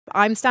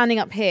I'm standing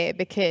up here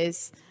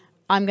because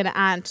I'm going to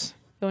add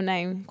your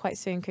name quite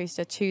soon,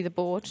 Koosta, to the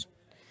board.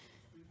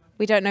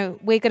 We don't know.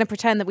 We're going to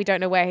pretend that we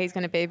don't know where he's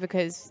going to be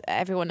because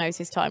everyone knows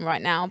his time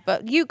right now.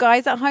 But you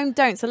guys at home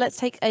don't. So let's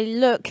take a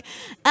look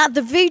at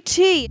the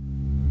VT.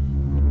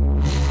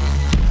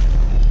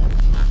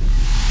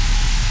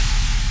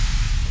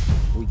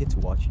 We get to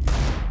watch you.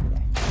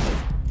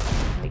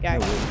 Here we go.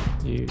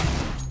 Dude.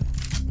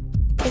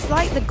 It's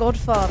like The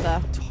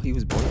Godfather. Oh, he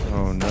was born.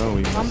 Oh no,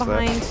 we One missed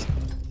behind. that.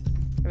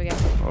 Here we go.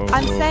 Oh,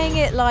 I'm saying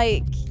it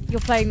like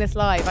you're playing this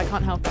live. I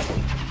can't help it.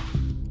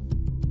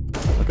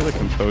 Look at the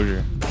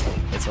composure.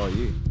 That's all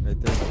you, right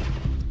there.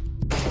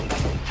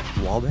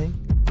 Wallbang?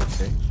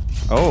 Okay.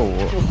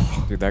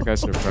 Oh, dude, that guy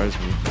surprised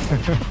me.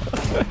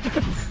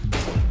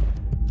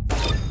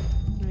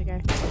 Here we go.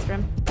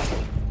 Scrim.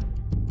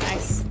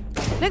 Nice.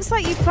 Looks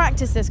like you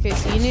practiced this,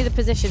 Koosta. You knew the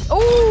positions.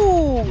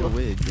 Oh! Your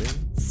wig, yeah.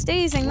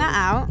 Steezing that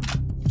out.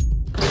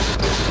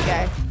 There we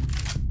go.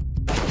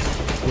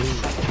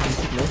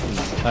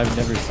 I've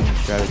never seen a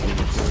strategy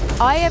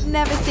before. I have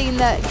never seen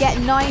that get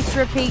knifed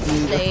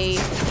repeatedly.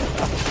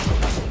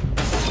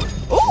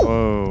 Ooh!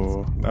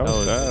 Whoa, that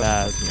was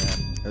fast, fast.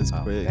 man. That's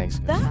quick. Thanks.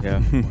 That?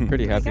 Yeah,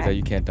 pretty happy Okay. that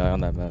you can't die on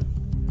that map.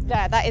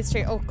 Yeah, that is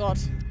true. Oh, God.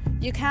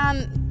 You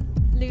can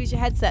lose your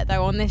headset,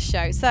 though, on this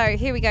show. So,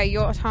 here we go.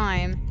 Your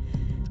time.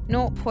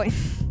 0.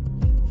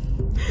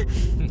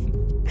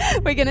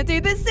 We're going to do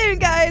this soon,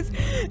 guys.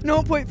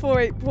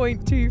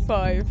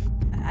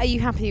 0.48.25. Are you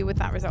happy with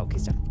that result,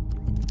 Koosta?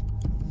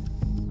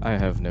 I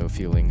have no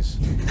feelings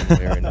one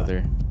way or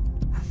another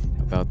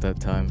about that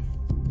time.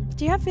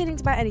 Do you have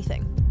feelings about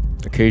anything?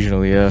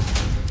 Occasionally, yeah.